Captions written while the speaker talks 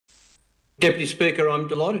Deputy Speaker, I'm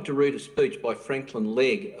delighted to read a speech by Franklin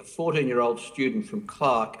Legg, a 14-year-old student from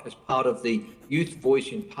Clark, as part of the Youth Voice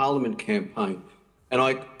in Parliament campaign. And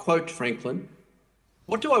I quote Franklin,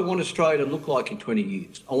 "What do I want Australia to look like in 20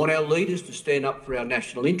 years? I want our leaders to stand up for our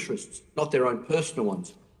national interests, not their own personal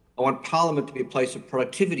ones. I want Parliament to be a place of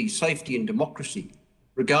productivity, safety and democracy.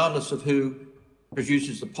 Regardless of who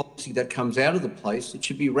produces the policy that comes out of the place, it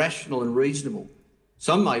should be rational and reasonable.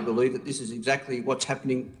 Some may believe that this is exactly what's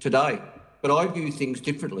happening today, but I view things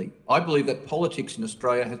differently. I believe that politics in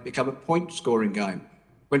Australia has become a point-scoring game.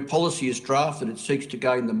 When policy is drafted, it seeks to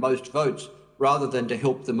gain the most votes rather than to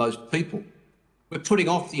help the most people. We're putting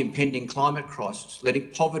off the impending climate crisis, letting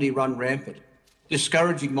poverty run rampant,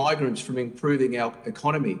 discouraging migrants from improving our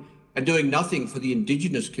economy, and doing nothing for the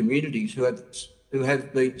Indigenous communities who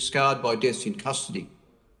have been scarred by deaths in custody,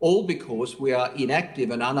 all because we are inactive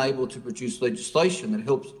and unable to produce legislation that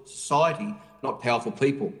helps society, not powerful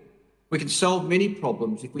people. We can solve many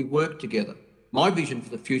problems if we work together. My vision for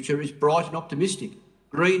the future is bright and optimistic,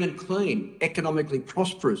 green and clean, economically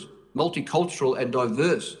prosperous, multicultural and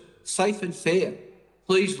diverse, safe and fair.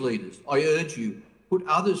 Please, leaders, I urge you, put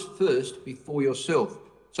others first before yourself,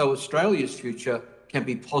 so Australia's future can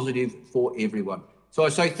be positive for everyone." So I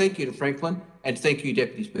say thank you to Franklin and thank you,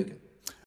 Deputy Speaker.